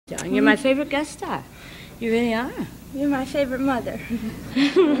John, you're my favorite guest star. You really are. You're my favorite mother.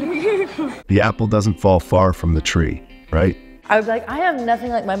 The apple doesn't fall far from the tree, right? I was like, I am nothing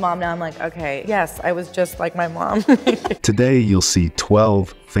like my mom. Now I'm like, okay, yes, I was just like my mom. Today, you'll see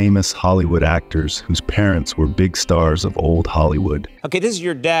 12 famous Hollywood actors whose parents were big stars of old Hollywood. Okay, this is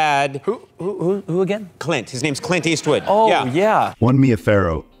your dad. Who again? Clint. His name's Clint Eastwood. Oh, yeah. One Mia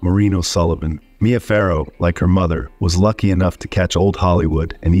Farrow, Maureen O'Sullivan. Mia Farrow, like her mother, was lucky enough to catch old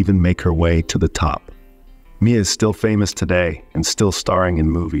Hollywood and even make her way to the top. Mia is still famous today and still starring in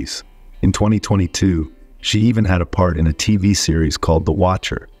movies. In 2022, she even had a part in a TV series called The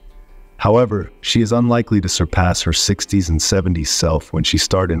Watcher. However, she is unlikely to surpass her 60s and 70s self when she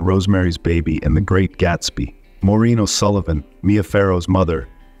starred in Rosemary's Baby and The Great Gatsby. Maureen O'Sullivan, Mia Farrow's mother,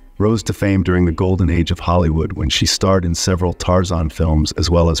 rose to fame during the golden age of Hollywood when she starred in several Tarzan films as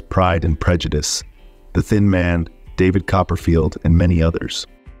well as Pride and Prejudice, The Thin Man, David Copperfield, and many others.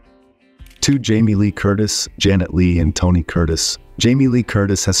 2. Jamie Lee Curtis, Janet Leigh, and Tony Curtis. Jamie Lee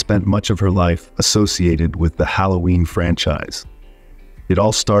Curtis has spent much of her life associated with the Halloween franchise. It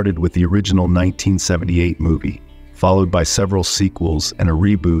all started with the original 1978 movie, followed by several sequels and a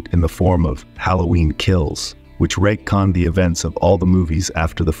reboot in the form of Halloween Kills, which retconned the events of all the movies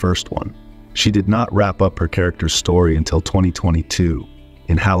after the first one. She did not wrap up her character's story until 2022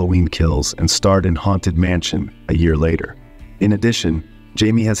 in Halloween Kills and starred in Haunted Mansion a year later. In addition,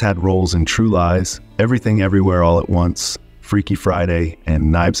 Jamie has had roles in True Lies, Everything Everywhere All at Once, Freaky Friday,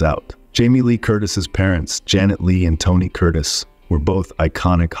 and Knives Out. Jamie Lee Curtis's parents, Janet Leigh and Tony Curtis, were both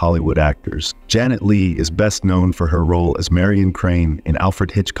iconic Hollywood actors. Janet Leigh is best known for her role as Marion Crane in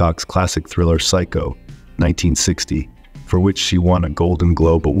Alfred Hitchcock's classic thriller Psycho, 1960, for which she won a Golden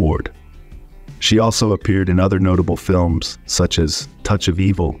Globe Award. She also appeared in other notable films such as Touch of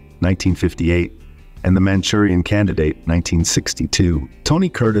Evil, 1958, and The Manchurian Candidate, 1962. Tony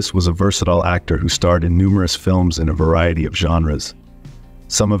Curtis was a versatile actor who starred in numerous films in a variety of genres.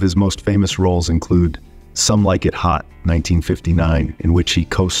 Some of his most famous roles include Some Like It Hot, 1959, in which he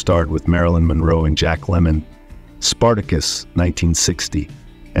co-starred with Marilyn Monroe and Jack Lemmon, Spartacus, 1960,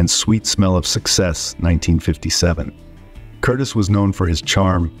 and Sweet Smell of Success, 1957. Curtis was known for his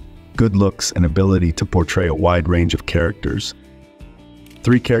charm, good looks, and ability to portray a wide range of characters.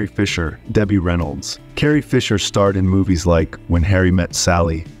 3. Carrie Fisher, Debbie Reynolds. Carrie Fisher starred in movies like When Harry Met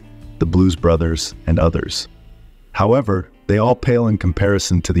Sally, The Blues Brothers, and others. However, they all pale in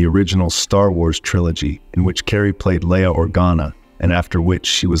comparison to the original Star Wars trilogy, in which Carrie played Leia Organa, and after which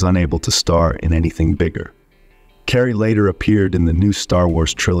she was unable to star in anything bigger. Carrie later appeared in the new Star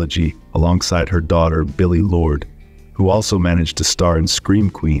Wars trilogy alongside her daughter Billie Lourd, who also managed to star in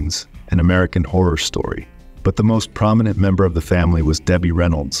Scream Queens, an American Horror Story. But the most prominent member of the family was Debbie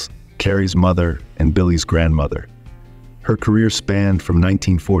Reynolds, Carrie's mother and Billie's grandmother. Her career spanned from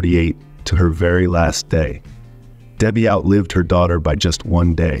 1948 to her very last day. Debbie outlived her daughter by just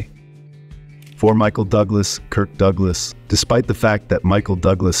one day. 4. Michael Douglas, Kirk Douglas. Despite the fact that Michael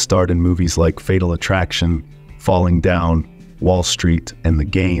Douglas starred in movies like Fatal Attraction, Falling Down, Wall Street, and The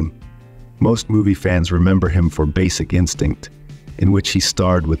Game, most movie fans remember him for Basic Instinct, in which he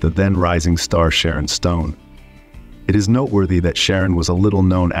starred with the then rising star Sharon Stone. It is noteworthy that Sharon was a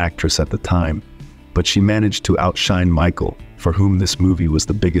little-known actress at the time, but she managed to outshine Michael, for whom this movie was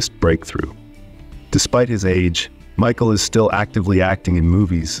the biggest breakthrough. Despite his age, Michael is still actively acting in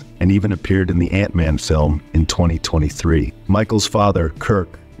movies and even appeared in the Ant-Man film in 2023. Michael's father,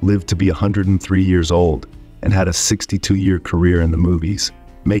 Kirk, lived to be 103 years old and had a 62-year career in the movies,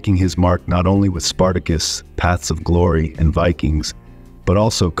 making his mark not only with Spartacus, Paths of Glory, and Vikings, but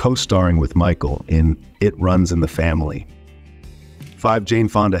also co-starring with Michael in It Runs in the Family. 5. Jane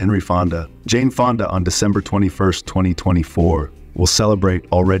Fonda, Henry Fonda. Jane Fonda on December 21st, 2024, will celebrate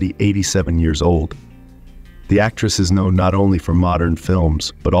already 87 years old. The actress is known not only for modern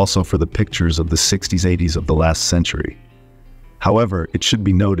films, but also for the pictures of the 60s, 80s of the last century. However, it should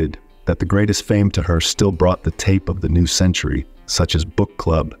be noted that the greatest fame to her still brought the tape of the new century, such as Book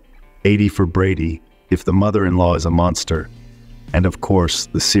Club, 80 for Brady, If the Mother-in-Law is a Monster, and of course,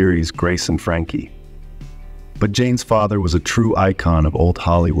 the series Grace and Frankie. But Jane's father was a true icon of old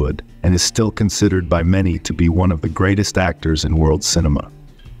Hollywood and is still considered by many to be one of the greatest actors in world cinema.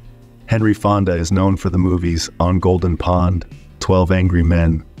 Henry Fonda is known for the movies On Golden Pond, 12 Angry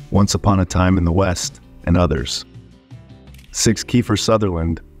Men, Once Upon a Time in the West, and others. 6. Kiefer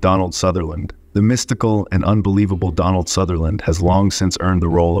Sutherland, Donald Sutherland. The mystical and unbelievable Donald Sutherland has long since earned the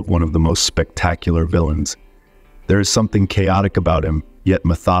role of one of the most spectacular villains. There is something chaotic about him, yet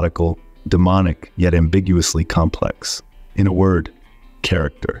methodical, demonic, yet ambiguously complex. In a word,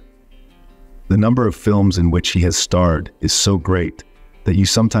 character. The number of films in which he has starred is so great that you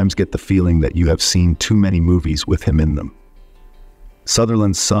sometimes get the feeling that you have seen too many movies with him in them.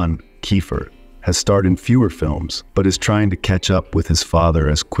 Sutherland's son, Kiefer, has starred in fewer films, but is trying to catch up with his father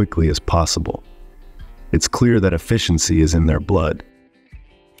as quickly as possible. It's clear that efficiency is in their blood.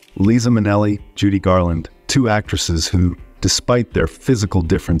 Liza Minnelli, Judy Garland, two actresses who, despite their physical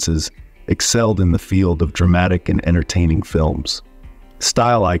differences, excelled in the field of dramatic and entertaining films.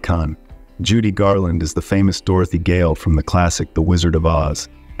 Style icon, Judy Garland is the famous Dorothy Gale from the classic The Wizard of Oz,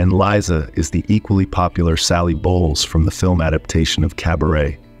 and Liza is the equally popular Sally Bowles from the film adaptation of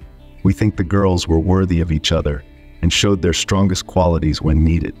Cabaret. We think the girls were worthy of each other and showed their strongest qualities when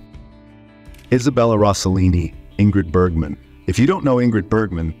needed. Isabella Rossellini, Ingrid Bergman. If you don't know Ingrid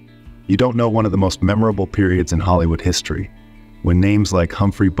Bergman, you don't know one of the most memorable periods in Hollywood history, when names like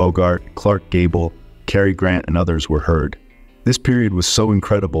Humphrey Bogart, Clark Gable, Cary Grant, and others were heard. This period was so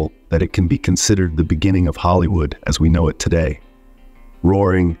incredible that it can be considered the beginning of Hollywood as we know it today.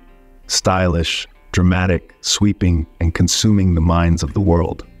 Roaring, stylish, dramatic, sweeping, and consuming the minds of the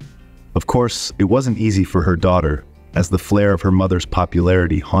world. Of course, it wasn't easy for her daughter, as the flair of her mother's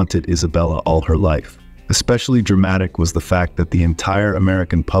popularity haunted Isabella all her life. Especially dramatic was the fact that the entire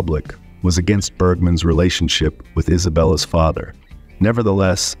American public was against Bergman's relationship with Isabella's father.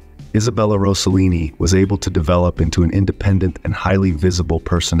 Nevertheless, Isabella Rossellini was able to develop into an independent and highly visible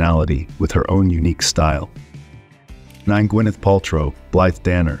personality with her own unique style. 9. Gwyneth Paltrow, Blythe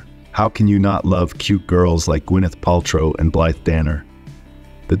Danner. How can you not love cute girls like Gwyneth Paltrow and Blythe Danner?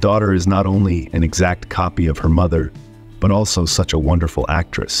 The daughter is not only an exact copy of her mother, but also such a wonderful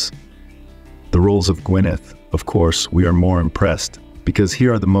actress. The roles of Gwyneth, of course, we are more impressed, because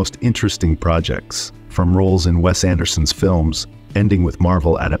here are the most interesting projects, from roles in Wes Anderson's films, ending with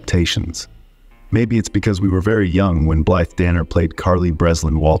Marvel adaptations. Maybe it's because we were very young when Blythe Danner played Carly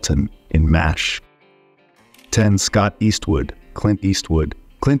Breslin Walton in MASH. 10. Scott Eastwood, Clint Eastwood.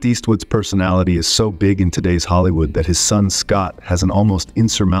 Clint Eastwood's personality is so big in today's Hollywood that his son Scott has an almost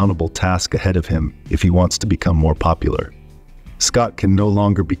insurmountable task ahead of him if he wants to become more popular. Scott can no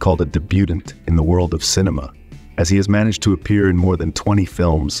longer be called a debutant in the world of cinema, as he has managed to appear in more than 20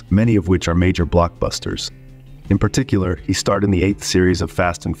 films, many of which are major blockbusters. In particular, he starred in the 8th series of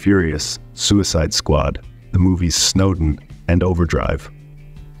Fast and Furious, Suicide Squad, the movies Snowden, and Overdrive.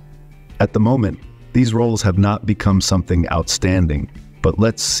 At the moment, these roles have not become something outstanding, but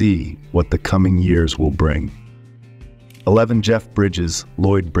let's see what the coming years will bring. 11. Jeff Bridges,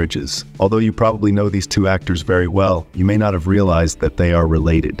 Lloyd Bridges. Although you probably know these two actors very well, you may not have realized that they are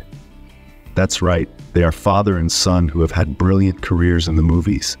related. That's right, they are father and son who have had brilliant careers in the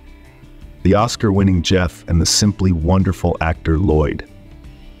movies. The Oscar-winning Jeff and the simply wonderful actor Lloyd.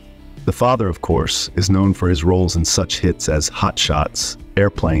 The father, of course, is known for his roles in such hits as Hot Shots,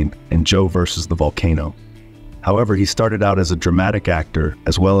 Airplane, and Joe vs. the Volcano. However, he started out as a dramatic actor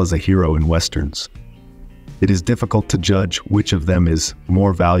as well as a hero in westerns. It is difficult to judge which of them is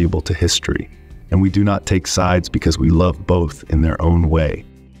more valuable to history, and we do not take sides because we love both in their own way.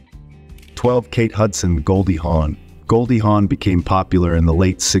 12. Kate Hudson, Goldie Hawn. Goldie Hawn became popular in the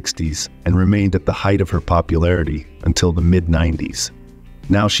late 60s and remained at the height of her popularity until the mid-90s.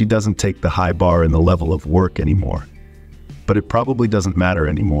 Now she doesn't take the high bar in the level of work anymore. But it probably doesn't matter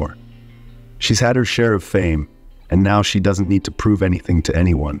anymore. She's had her share of fame, and now she doesn't need to prove anything to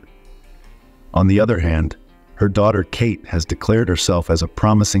anyone. On the other hand, her daughter Kate has declared herself as a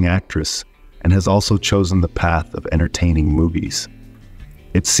promising actress and has also chosen the path of entertaining movies.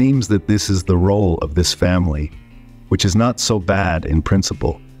 It seems that this is the role of this family, which is not so bad in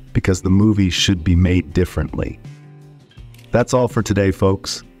principle, because the movies should be made differently. That's all for today,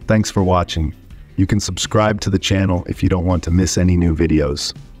 folks. Thanks for watching. You can subscribe to the channel if you don't want to miss any new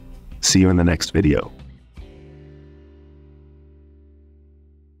videos. See you in the next video.